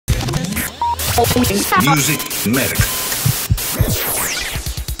Music Medic.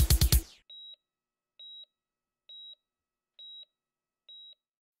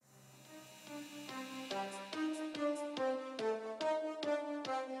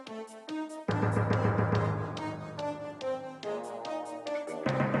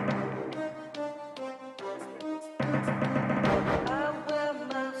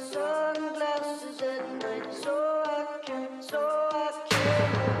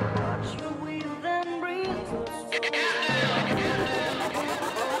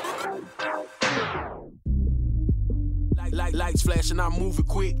 Lights flashing, I'm moving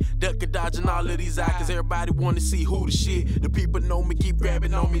quick, ducking, dodging all of these eyes, cause everybody wanna see who the shit. The people know me, keep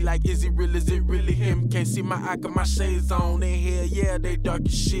grabbing on me like, is it really him? Can't see my eye, got my shades on, and hell yeah, they dark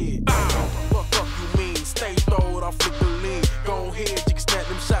as shit. Fuck you mean, stay throwed off with the lean. Go ahead, you can snap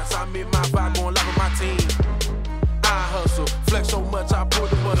them shots, I'm in my vibe, going live with my team. I hustle, flex so much, I pull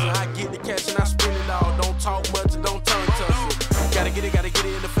the muscle. I get the cash and I spend it all, don't talk much and don't tongue tussle. Gotta get it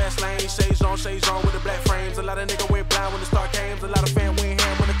in the fast lane. Shades on with the black frames. A lot of niggas went blind when the star came. A lot of fan went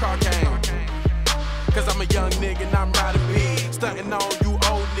ham when the car came. Cause I'm a young nigga and I'm riding big. Stunting on you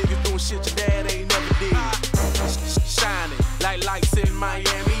old niggas doing shit your dad ain't never did. Shining like lights in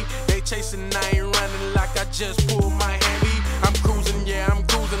Miami. They chasing, I ain't running like I just pulled Miami. I'm cruising, yeah, I'm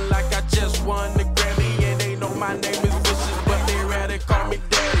cruising like I just won the Grammy. And they know my name is Vicious, but they rather call me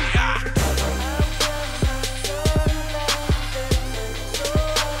Daddy.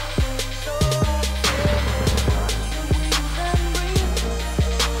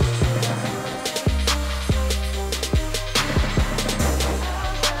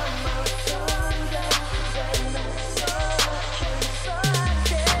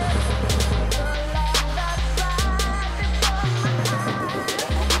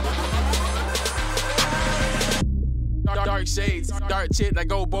 Dark shades, dark shit that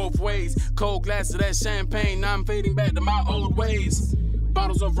go both ways. Cold glass of that champagne, now I'm fading back to my old ways.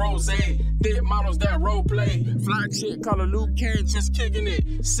 Bottles of rosé, dead models that role play. Fly shit, call a Luke Cage, just kicking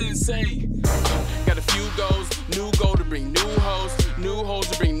it, sensei. Got a few goals, new goal to bring new hoes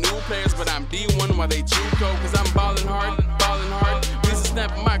to bring new players. But I'm D1 while they chew code, cause I'm ballin' hard. This is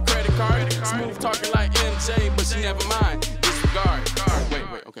snapping my credit card. Smooth talking like MJ, but she never mind. Disregard.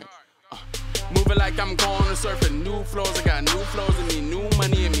 Wait, okay. Moving like I'm going to surfing new flows. I got new flows and me new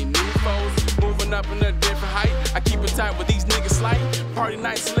money and me new foes. Moving up in a different height. I keep it tight with these niggas slight. Party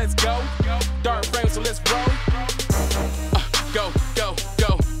night, so let's go. Dark frame, so let's roll.